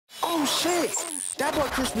Oh shit, that boy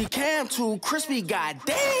Crispy Cam too crispy,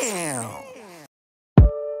 goddamn.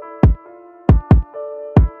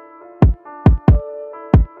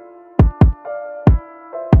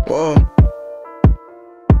 Whoa.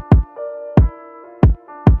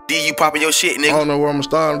 D, you poppin' your shit, nigga. I don't know where I'ma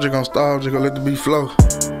start. I'm just gonna start. I'm just gonna let the beat flow.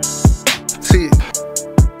 Tick.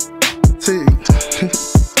 Tick.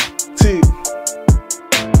 Tick.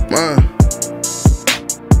 Man.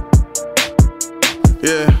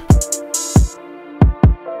 Yeah.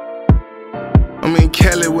 I'm in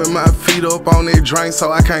Cali with my feet up on that drink,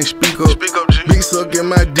 so I can't speak up. Speak up, G. Be sucking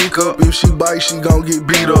my dick up. If she bite, she gon' get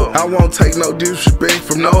beat up. I won't take no disrespect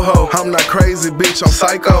from no hoe. I'm not crazy, bitch, I'm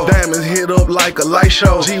psycho. Diamonds hit up like a light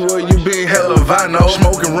show. G, where you been? Hell if I know.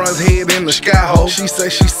 Smoking runs head in the sky hole. She say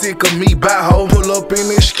she sick of me, by hoe. Pull up in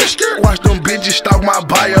this skirt. Watch them bitches stalk my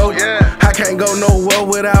bio. Yeah. I can't go nowhere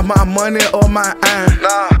without my money or my iron.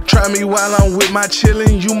 Nah. Try me while I'm with my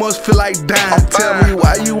chillin', you must feel like dying. Tell me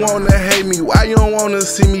why you wanna hate me, why you don't wanna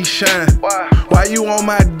see me shine? Why you on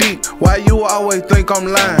my dick, why you always think I'm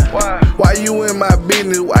lying? Why you in my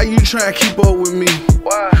business, why you tryna keep up with me?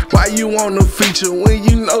 Why you want a feature when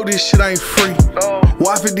you know this shit ain't free?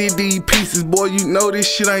 Waffle did these pieces, boy, you know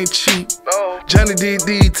this shit ain't cheap. Johnny did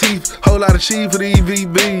these teeth, whole lot of cheese for these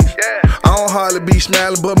VBs. I don't hardly be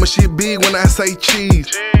smiling, but my shit big when I say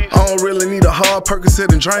cheese. I don't really need a hard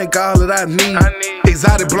Percocet and drink all that I need.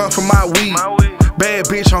 Exotic blunt for my weed. Bad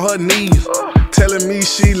bitch on her knees. Telling me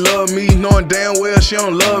she love me, knowing damn well she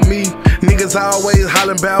don't love me. Niggas always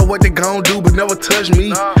hollering about what they gon' do, but never touch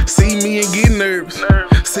me. See me and get nervous.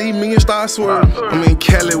 See me and start swerving. I'm in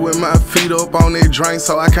Cali with my feet up on that drink,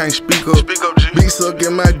 so I can't speak up. Be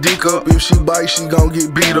sucking my dick up. If she bite, she gon'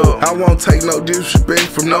 get beat up. I won't take no disrespect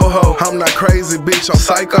from no hoe. I'm not crazy, bitch, I'm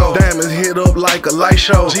psycho. Diamonds hit up like a light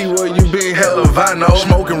show. G, where you been? Hell if I know.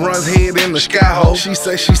 Smoking runs head in the sky hole. She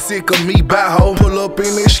say she sick of me, by hoe. Pull up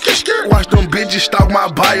in this skirt. Watch them bitches stalk my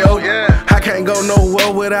bio. I can't go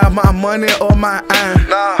nowhere without my money or my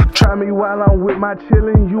iron. Try me while I'm with my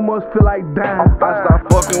chillin', you must feel like dying. I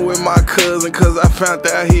stopped fucking with my cousin cause I found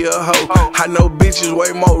out he a hoe. I know bitches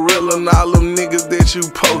way more real than all them niggas that you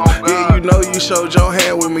post. Yeah, you know you showed your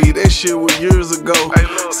hand with me, that shit was years ago.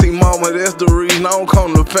 See mama, that's the reason I don't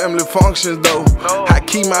come to family functions though. I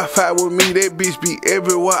keep my fight with me, that bitch be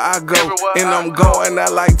everywhere I go. And I'm going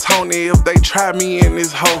out like Tony if they try me in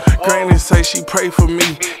this hoe. Granny say she pray for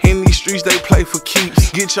me, in these streets they play for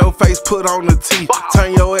keeps. Get your face put on the teeth,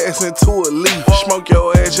 turn your ass into a leaf. Smoke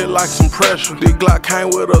your ass just like some pressure. The Glock came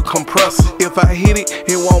with a compressor. If I hit it,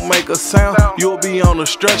 it won't make a sound. You'll be on a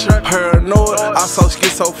stretcher. Paranoid, also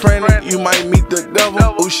schizophrenic. You might meet the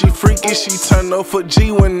devil. Ooh, she freaky, she turn up for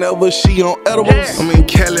G whenever she on edibles. I'm in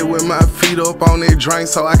Cali with my feet up on that drink,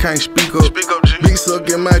 so I can't speak up. Be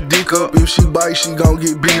sucking my dick up. If she bite, she gon'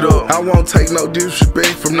 get beat up. I won't take no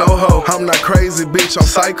disrespect from no hoe. I'm not crazy, bitch, I'm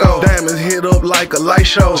psycho. Diamonds hit up like a light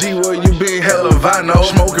show. G, where you been? Hell if I know.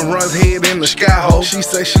 Smoking runs head in the sky hole. She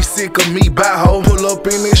say she sick of me, by hoe. Pull up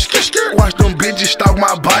in this skirt. Watch them bitches stalk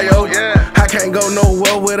my bio. I can't go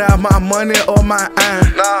nowhere without my money or my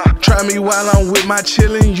iron. Try me while I'm with my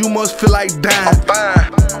chillin', you must feel like dying.